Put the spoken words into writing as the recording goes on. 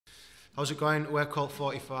How's it going? We're Colt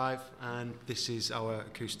 45 and this is our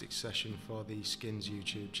acoustic session for the Skins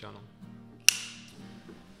YouTube channel.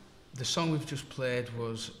 The song we've just played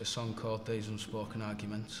was a song called These Unspoken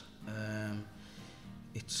Arguments.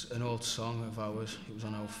 It's an old song of ours. It was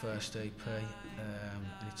on our first EP, and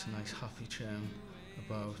it's a nice happy tune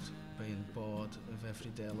about being bored of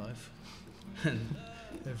everyday life and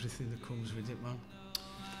everything that comes with it, man.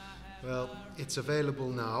 Well, it's available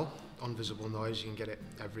now on Visible Noise. You can get it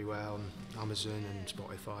everywhere on Amazon and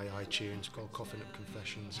Spotify, iTunes. It's called Coughing Up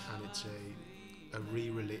Confessions, and it's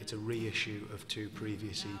a reissue of two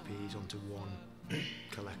previous EPs onto one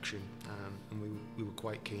collection. And we were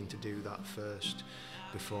quite keen to do that first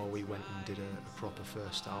before we went and did a proper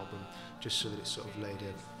first album, just so that it sort of laid a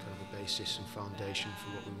kind of a basis and foundation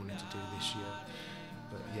for what we wanted to do this year.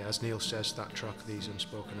 But yeah, as Neil says, that track, These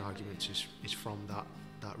Unspoken Arguments, is from that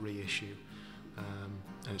reissue,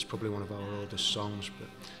 and it's probably one of our oldest songs, but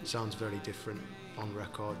it sounds very different on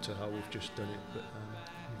record to how we've just done it. But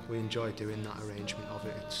we enjoy doing that arrangement of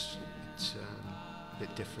it. It's a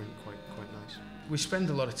bit different, quite nice. We spend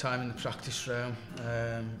a lot of time in the practice room.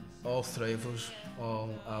 All three of us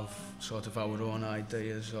all have sort of our own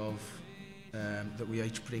ideas of that we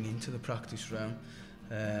each bring into the practice room,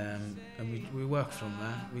 and we work from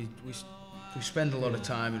there. We spend a lot of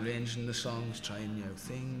time arranging the songs, trying new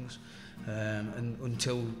things, and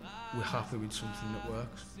until we're happy with something that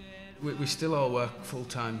works. We still all work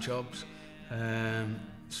full-time jobs,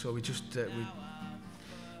 so we just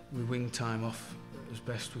we wing time off as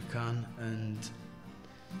best we can, and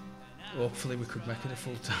hopefully we could make it a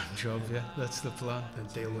full-time job. Yeah, that's the plan.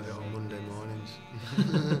 And deal with it on Monday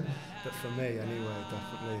mornings. But for me, anyway,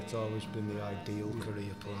 definitely, it's always been the ideal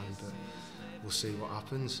career plan. But we'll see what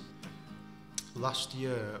happens. Last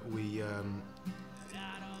year we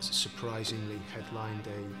surprisingly headlined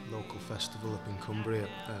a local festival up in Cumbria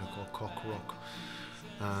called Cock Rock,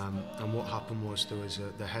 and what happened was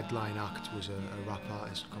the headline act was a rap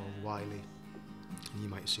artist called Wiley. You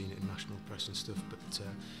might have seen it in national press and stuff, but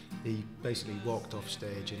he basically walked off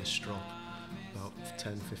stage in a strop about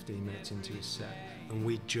 10-15 minutes into his set, and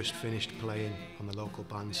we'd just finished playing on the local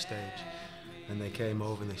band stage, and they came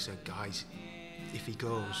over and they said, "Guys, if he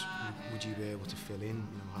goes, would you be able to fill in,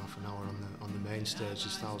 half an hour on the main stage?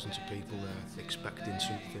 There's thousands of people there expecting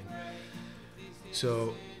something."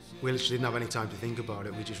 So we literally didn't have any time to think about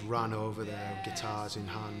it. We just ran over there, guitars in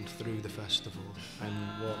hand, through the festival, and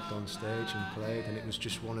walked on stage and played. And it was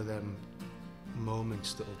just one of them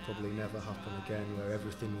moments that will probably never happen again, where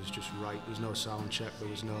everything was just right. There was no sound check, there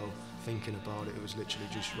was no thinking about it. It was literally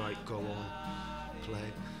just right, go on,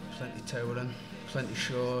 play. Plenty touring, plenty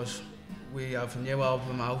shows. We have a new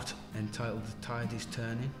album out entitled The Tide Is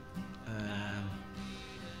Turning.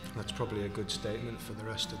 That's probably a good statement for the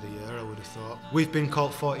rest of the year, I would have thought. We've been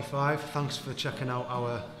Colt 45. Thanks for checking out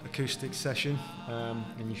our acoustic session,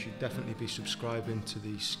 and you should definitely be subscribing to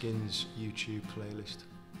the Skins YouTube playlist.